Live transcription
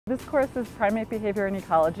This course is Primate Behavior and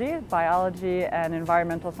Ecology, Biology and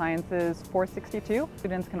Environmental Sciences 462.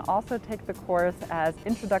 Students can also take the course as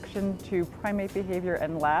Introduction to Primate Behavior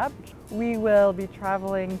and Lab. We will be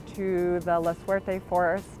traveling to the La Suerte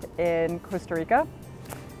Forest in Costa Rica,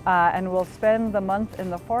 and we'll spend the month in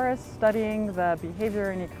the forest studying the behavior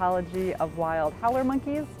and ecology of wild howler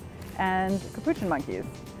monkeys and capuchin monkeys.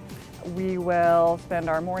 We will spend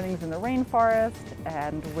our mornings in the rainforest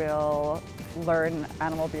and we'll learn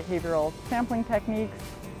animal behavioral sampling techniques.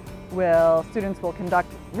 Students will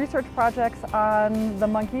conduct research projects on the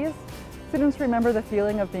monkeys. Students remember the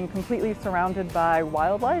feeling of being completely surrounded by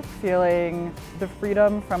wildlife, feeling the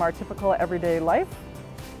freedom from our typical everyday life.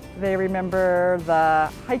 They remember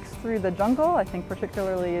the hikes through the jungle, I think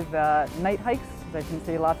particularly the night hikes. They can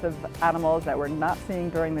see lots of animals that we're not seeing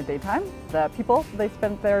during the daytime. The people they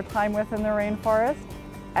spent their time with in the rainforest,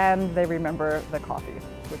 and they remember the coffee,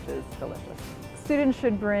 which is delicious. Students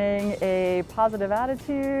should bring a positive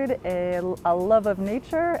attitude, a love of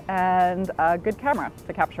nature, and a good camera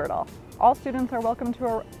to capture it all. All students are welcome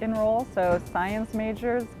to enroll, so science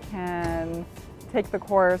majors can take the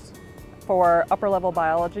course for upper level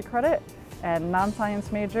biology credit, and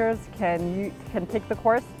non-science majors can take the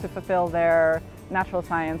course to fulfill their natural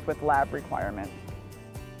science with lab requirements.